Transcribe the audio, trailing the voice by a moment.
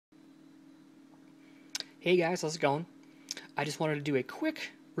Hey guys, how's it going? I just wanted to do a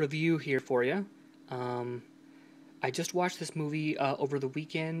quick review here for you. I just watched this movie over the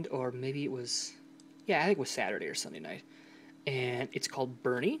weekend, or maybe it was, yeah, I think it was Saturday or Sunday night. And it's called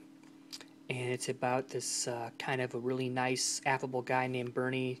Bernie, and it's about this kind of a really nice, affable guy named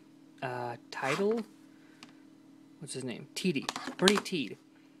Bernie Title. What's his name? Teedy. Bernie Teed.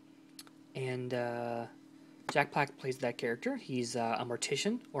 And Jack Black plays that character. He's a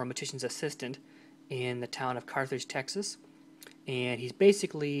mortician, or a mortician's assistant, in the town of Carthage, Texas. And he's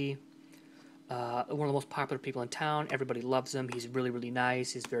basically one of the most popular people in town. Everybody loves him. He's really, really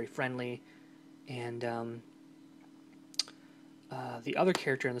nice. He's very friendly. And the other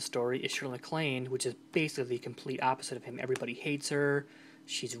character in the story is Shirley MacLaine, which is basically the complete opposite of him. Everybody hates her.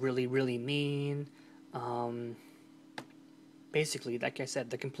 She's really, really mean. Basically, like I said,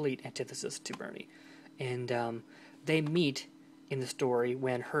 the complete antithesis to Bernie. And they meet in the story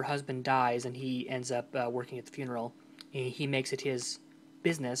when her husband dies and he ends up working at the funeral. And he makes it his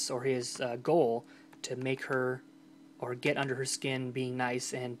business or his goal to make her or get under her skin being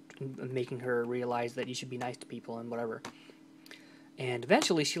nice and making her realize that you should be nice to people and whatever. And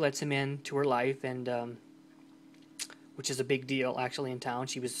eventually she lets him into her life, and which is a big deal actually in town.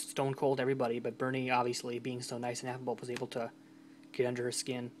 She was stone cold to everybody, but Bernie, obviously being so nice and affable, was able to get under her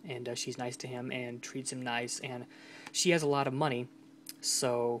skin, and she's nice to him and treats him nice, and she has a lot of money,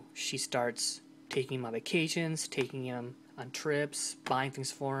 so she starts taking him on vacations, taking him on trips, buying things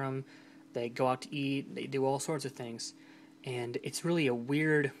for him. They go out to eat, they do all sorts of things, and it's really a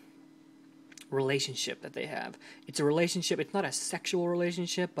weird relationship that they have. It's a relationship. It's not a sexual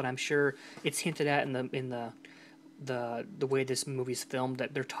relationship, but I'm sure it's hinted at in the way this movie's filmed,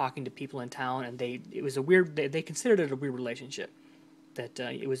 that they're talking to people in town, and they considered it a weird relationship. That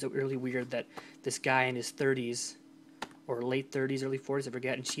it was really weird that this guy in his 30s or late 30s, early 40s, I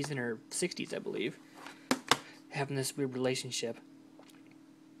forget, and she's in her 60s, I believe, having this weird relationship.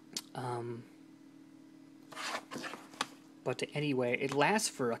 But anyway, it lasts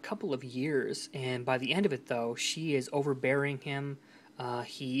for a couple of years, and by the end of it, though, she is overbearing him.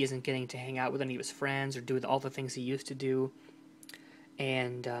 He isn't getting to hang out with any of his friends or do all the things he used to do,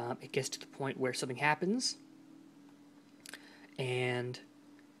 and it gets to the point where something happens, and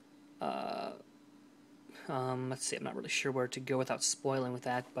let's see, I'm not really sure where to go without spoiling with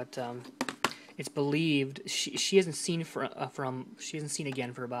that, but it's believed she hasn't seen she hasn't seen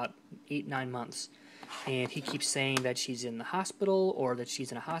again for about 8-9 months, and he keeps saying that she's in the hospital, or that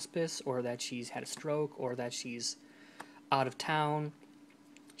she's in a hospice, or that she's had a stroke, or that she's out of town.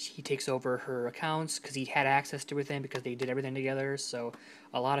 He takes over her accounts because he had access to everything because they did everything together. So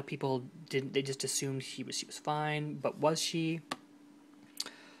a lot of people didn't. They just assumed she was fine, but was she?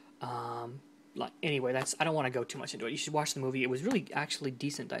 Anyway, I don't want to go too much into it. You should watch the movie. It was really actually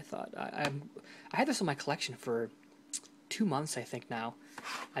decent, I thought. I had this in my collection for 2 months, I think now.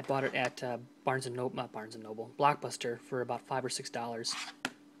 I bought it at Blockbuster for about $5 or $6,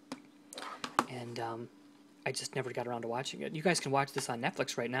 and I just never got around to watching it. You guys can watch this on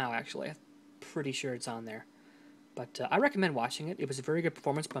Netflix right now, actually. I'm pretty sure it's on there. But I recommend watching it. It was a very good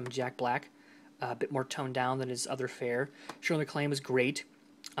performance by Jack Black, a bit more toned down than his other fare. Shirley MacLaine was great.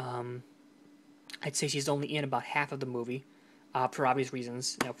 I'd say she's only in about half of the movie, for obvious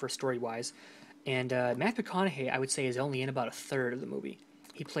reasons, for story-wise. And Matthew McConaughey, I would say, is only in about a third of the movie.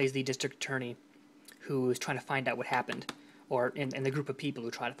 He plays the district attorney who is trying to find out what happened, or in the group of people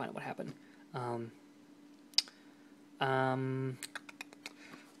who try to find out what happened.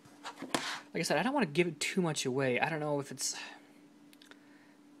 Like I said, I don't want to give it too much away. I don't know if it's...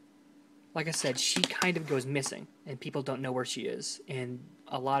 Like I said, she kind of goes missing, and people don't know where she is. And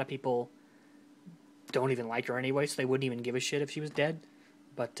a lot of people don't even like her anyway, so they wouldn't even give a shit if she was dead.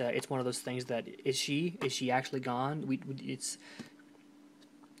 But it's one of those things that, is she actually gone?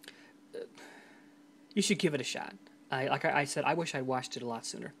 You should give it a shot. Like I said, I wish I watched it a lot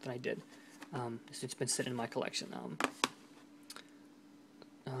sooner than I did. It's been sitting in my collection.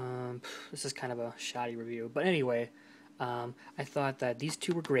 This is kind of a shoddy review, but anyway, I thought that these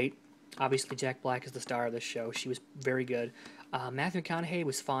two were great. Obviously, Jack Black is the star of this show. She was very good. Matthew McConaughey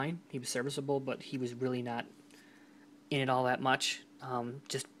was fine. He was serviceable, but he was really not in it all that much.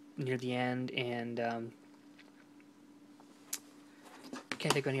 Just near the end, and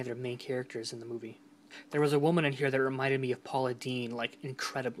can't think of any other main characters in the movie. There was a woman in here that reminded me of Paula Deen, like,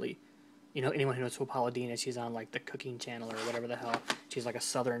 incredibly. Anyone who knows who Paula Deen is, she's on, like, the cooking channel or whatever the hell. She's like a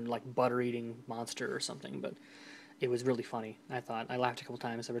southern, like, butter-eating monster or something, but it was really funny, I thought. I laughed a couple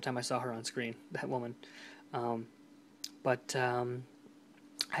times every time I saw her on screen, that woman. But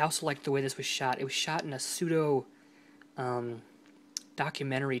I also liked the way this was shot. It was shot in a pseudo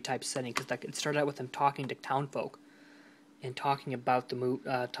documentary type setting, because like it started out with them talking to townfolk and talking about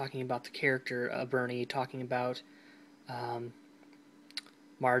the character of Bernie, talking about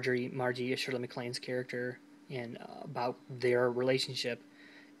Margie Shirley MacLaine's character, and about their relationship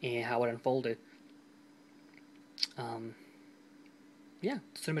and how it unfolded. Yeah,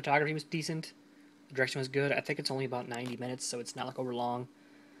 cinematography was decent. The direction was good. I think it's only about 90 minutes, so it's not like over long.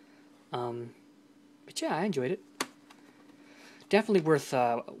 But yeah, I enjoyed it. Definitely worth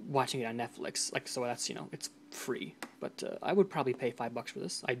watching it on Netflix. Like, so that's, it's free. But I would probably pay $5 for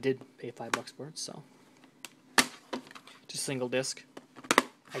this. I did pay $5 for it, so. Just single disc.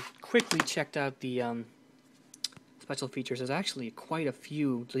 I quickly checked out the special features. There's actually quite a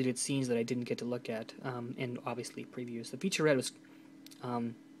few deleted scenes that I didn't get to look at, and obviously previews. The featurette was,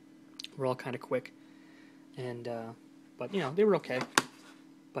 were all kind of quick, and but they were okay.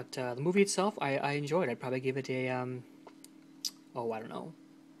 But the movie itself, I enjoyed. I'd probably give it a I don't know,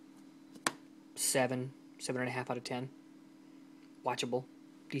 7.5 out of 10. Watchable,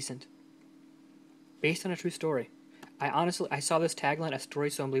 decent, based on a true story. I saw this tagline, "A story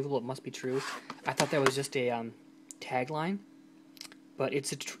so unbelievable it must be true." I thought that was just a tagline, but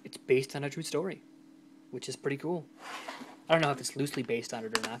it's based on a true story, which is pretty cool. I don't know if it's loosely based on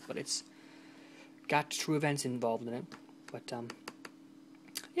it or not, but it's got true events involved in it. But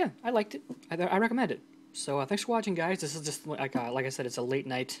yeah, I liked it. I recommend it. So thanks for watching, guys. This is just like I said, it's a late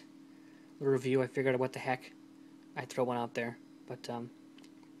night review. I figured what the heck, I'd throw one out there. But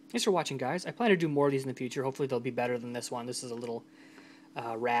thanks for watching, guys. I plan to do more of these in the future. Hopefully they'll be better than this one. This is a little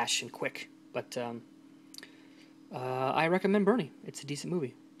rash and quick, but I recommend Bernie. It's a decent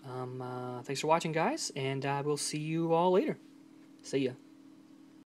movie. Thanks for watching, guys, and I will see you all later. See ya.